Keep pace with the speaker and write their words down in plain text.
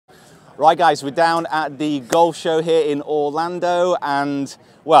Right guys, we're down at the golf show here in Orlando, and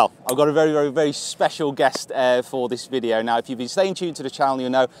well, I've got a very special guest for this video. Now, if you've been staying tuned to the channel, you'll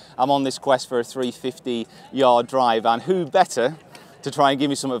know I'm on this quest for a 350-yard drive, and who better to try and give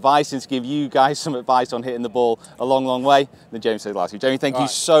me some advice and to give you guys some advice on hitting the ball a long way than Jamie Sadlowski. Jamie, thank you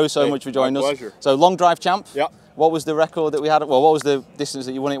so much for joining us. Pleasure. So, long drive champ. Yep. What was the record that we had? Well, what was the distance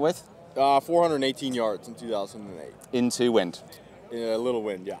that you won it with? 418 yards in 2008. Into wind. A little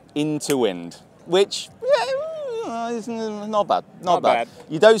wind, yeah. Into wind, which, yeah, is not bad. Not bad.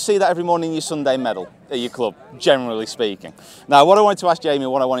 You don't see that every morning in your Sunday medal at your club, generally speaking. Now, what I wanted to ask Jamie,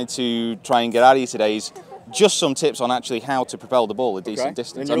 what I wanted to try and get out of you today is just some tips on actually how to propel the ball a decent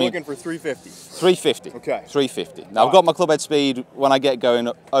distance. And you're looking for 350? 350. Okay. 350. Now, I've got my club head speed when I get going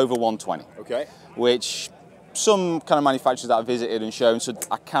over 120. Okay. Which some kind of manufacturers that I've visited and shown, so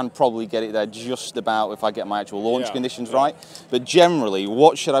I can probably get it there just about if I get my actual launch conditions right. But generally,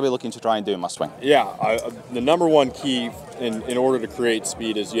 what should I be looking to try and do in my swing? Yeah, the number one key in order to create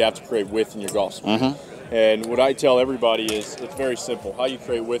speed is you have to create width in your golf swing. And what I tell everybody is it's very simple. How you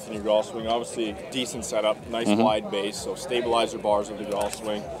create width in your golf swing, obviously decent setup, nice wide base, so stabilizer bars of the golf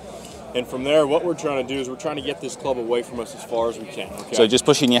swing. And from there, what we're trying to do is we're trying to get this club away from us as far as we can. Okay? So just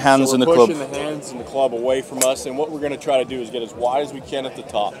pushing your hands and the club. Pushing the hands and the club away from us, and what we're going to try to do is get as wide as we can at the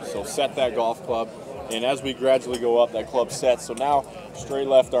top. So set that golf club, and as we gradually go up, that club sets. So now, straight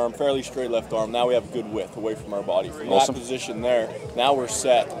left arm, fairly straight left arm. Now we have good width away from our body. From that position there, now we're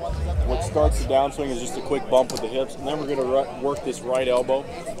set. What starts the downswing is just a quick bump with the hips, and then we're going to work this right elbow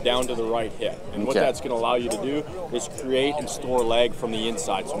down to the right hip. And what that's going to allow you to do is create and store leg from the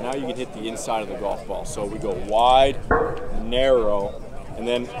inside. So now you can hit the inside of the golf ball. So we go wide, narrow, and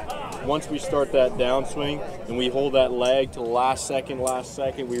then once we start that downswing and we hold that leg to the last second,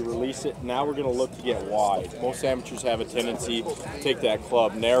 we release it. Now we're going to look to get wide. Most amateurs have a tendency to take that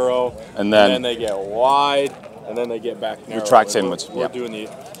club narrow, and then they get wide, and then they get back narrow. Retract inwards. We're doing the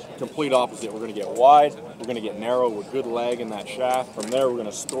complete opposite. We're going to get wide, we're going to get narrow with good leg in that shaft. From there, we're going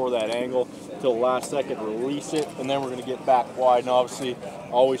to store that angle till the last second, release it, and then we're going to get back wide. And obviously,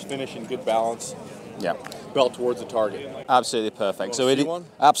 always finish in good balance. Yeah. Belt towards the target. Absolutely perfect. So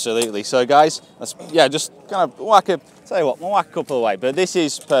absolutely. So guys, let's just kind of whack a couple away. But this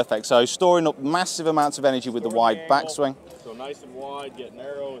is perfect. So storing up massive amounts of energy with the wide backswing. So nice and wide, get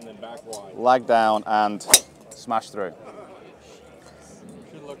narrow, and then back wide. Lag down and smash through.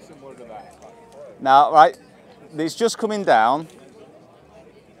 Should look similar to that. Now, right, it's just coming down.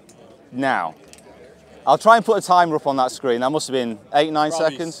 Now, I'll try and put a timer up on that screen. That must have been 8-9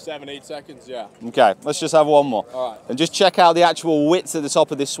 seconds. 7-8 seconds, yeah. Okay, let's just have one more. All right. And just check out the actual width at the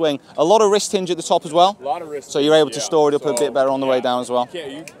top of this swing. A lot of wrist hinge at the top as well. A lot of wrist. So you're able to store it up a bit better on the way down as well.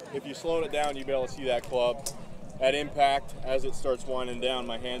 If you slowed it down, you'll be able to see that club at impact. As it starts winding down,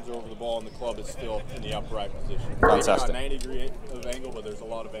 my hands are over the ball and the club is still in the upright position. Fantastic. Maybe not 90 degree of angle, but there's a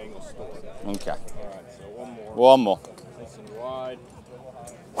lot of angle stored. Okay. All right, so one more. One more. Nice and wide.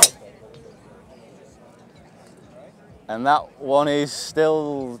 And that one is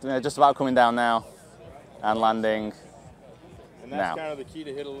still just about coming down now and landing. And that's kind of the key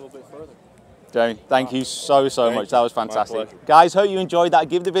to hit a little bit further. Jamie, thank you so much. That was fantastic. Guys, hope you enjoyed that.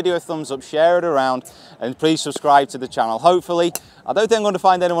 Give the video a thumbs up, share it around, and please subscribe to the channel. Hopefully, I don't think I'm going to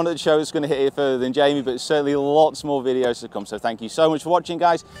find anyone at the show that's going to hit it further than Jamie, but certainly lots more videos to come. So thank you so much for watching,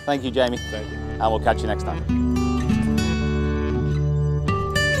 guys. Thank you, Jamie. Thank you. And we'll catch you next time.